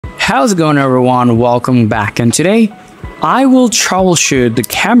How's it going, everyone? Welcome back, and today I will troubleshoot the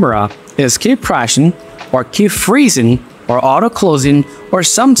camera is keep crashing or keep freezing or auto closing, or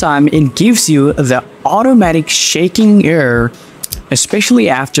sometimes it gives you the automatic shaking error, especially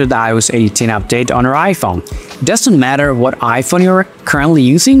after the iOS 18 update on your iPhone. It doesn't matter what iPhone you're currently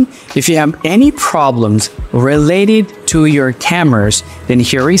using. If you have any problems related to your cameras, then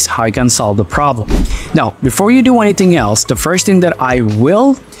here is how you can solve the problem. Now, before you do anything else, the first thing that I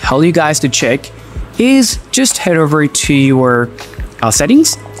will tell you guys to check is just head over to your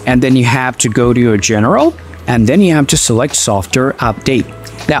settings, and then you have to go to your general, and then you have to select software update.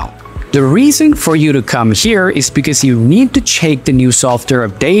 Now, the reason for you to come here is because you need to check the new software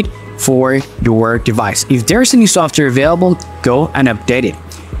update for your device. If there's a new software available, go and update it.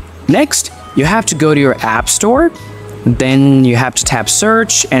 Next, you have to go to your app store. Then you have to tap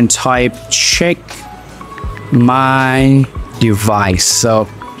search and type check my device. So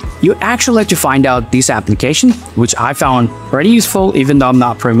you actually have to find out this application, which I found pretty useful even though I'm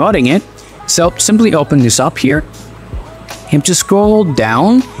not promoting it. So simply open this up here. You have to scroll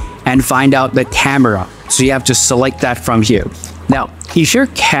down and find out the camera. So you have to select that from here. Now, if your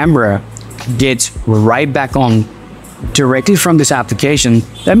camera gets right back on directly from this application,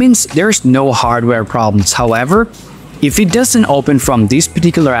 that means there's no hardware problems. However, if it doesn't open from these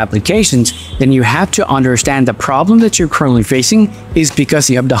particular applications, then you have to understand the problem that you're currently facing is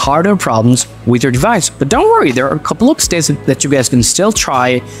because you have the hardware problems with your device. But don't worry, there are a couple of steps that you guys can still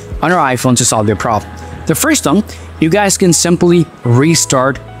try on your iPhone to solve your problem. The first one, you guys can simply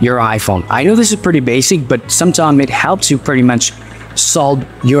restart your iPhone. I know this is pretty basic, but sometimes it helps you pretty much solve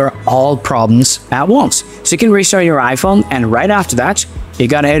your all problems at once. So you can restart your iPhone, and right after that, you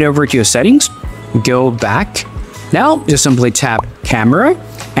gotta head over to your settings, go back. Now, just simply tap camera,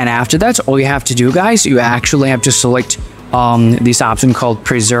 and after that, all you have to do, guys, you actually have to select this option called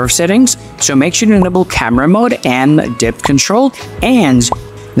preserve settings. So make sure to enable camera mode and depth control, and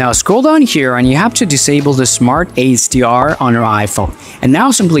now scroll down here and you have to disable the smart HDR on your iPhone. And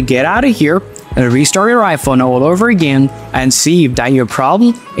now simply get out of here and restart your iPhone all over again and see if that your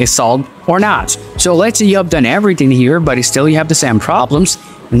problem is solved or not. So let's say you have done everything here, but still you have the same problems.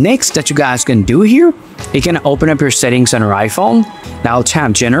 Next that you guys can do here, you can open up your settings on your iPhone. Now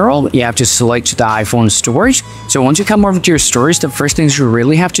tap general, you have to select the iPhone storage. So once you come over to your storage, the first things you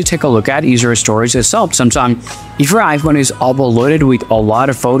really have to take a look at is your storage itself. Sometimes if your iPhone is overloaded with a lot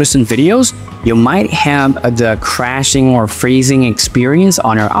of photos and videos, you might have the crashing or freezing experience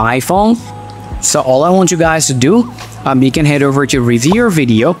on your iPhone. So all I want you guys to do, you can head over to review your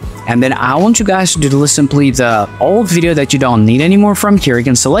video, and then I want you guys to delete simply the old video that you don't need anymore from here. You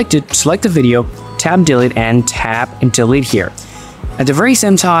can select it, select the video, tap delete, and tap and delete here. At the very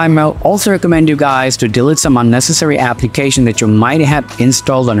same time, I'll also recommend you guys to delete some unnecessary application that you might have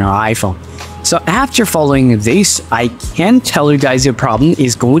installed on your iPhone. So after following this, I can tell you guys your problem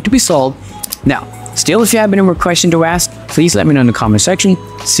is going to be solved. Now, still, if you have any more questions to ask, please let me know in the comment section.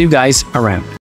 See you guys around.